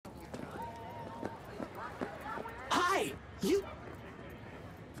You...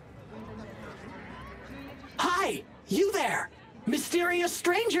 Hi! You there! Mysterious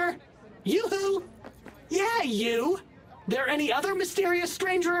stranger! Yoo-hoo! Yeah, you! There any other mysterious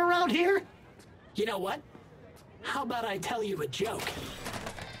stranger around here? You know what? How about I tell you a joke?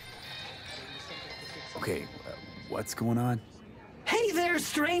 Okay, what's going on? Hey there,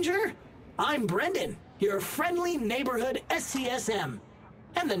 stranger! I'm Brendan, your friendly neighborhood SCSM,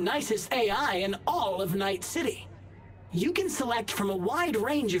 and the nicest AI in all of Night City. You can select from a wide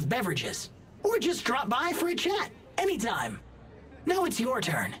range of beverages, or just drop by for a chat, anytime. Now it's your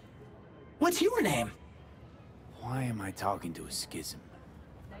turn. What's your name? Why am I talking to a schism?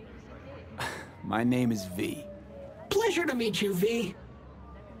 My name is V. Pleasure to meet you, V.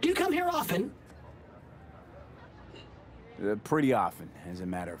 Do you come here often? Pretty often, as a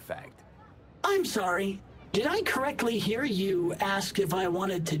matter of fact. I'm sorry. Did I correctly hear you ask if I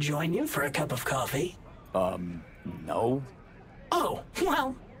wanted to join you for a cup of coffee? No. Oh,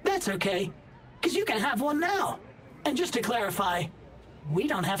 well, that's okay. 'Cause you can have one now. And just to clarify, we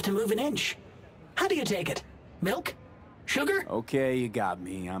don't have to move an inch. How do you take it? Milk? Sugar? Okay, you got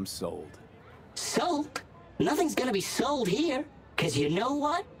me. I'm sold. Sold? Nothing's gonna be sold here. 'Cause you know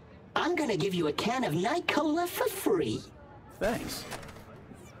what? I'm gonna give you a can of Night Cola for free. Thanks.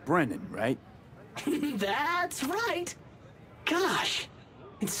 Brendan, right? That's right. Gosh,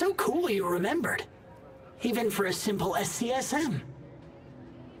 it's so cool you remembered. Even for a simple SCSM.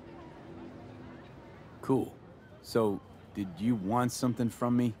 Cool. So, did you want something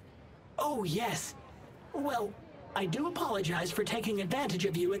from me? Oh, yes. Well, I do apologize for taking advantage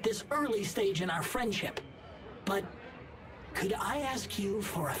of you at this early stage in our friendship. But could I ask you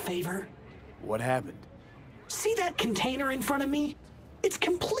for a favor? What happened? See that container in front of me? It's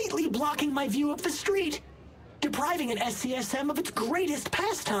completely blocking my view of the street, depriving an SCSM of its greatest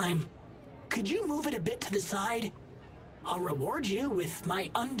pastime. Could you move it a bit to the side? I'll reward you with my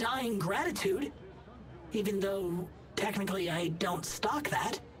undying gratitude, even though technically I don't stock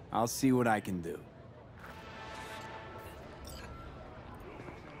that. I'll see what I can do.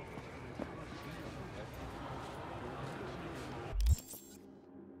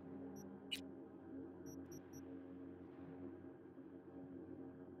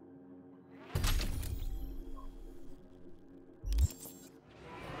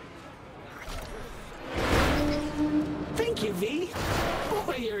 Thank you, V.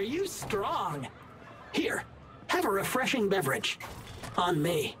 Boy, are you strong. Here, have a refreshing beverage. On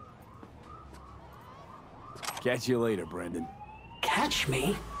me. Catch you later, Brendan. Catch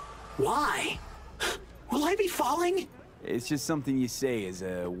me? Why? Will I be falling? It's just something you say as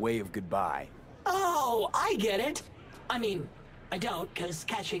a way of goodbye. Oh, I get it. I mean, I don't, because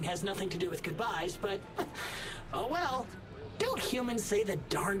catching has nothing to do with goodbyes, but... oh well. Don't humans say the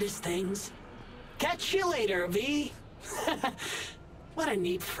darndest things? Catch you later, V. What a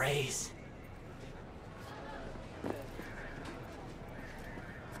neat phrase.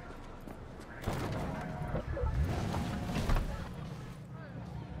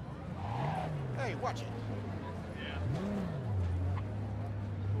 Hey, watch it.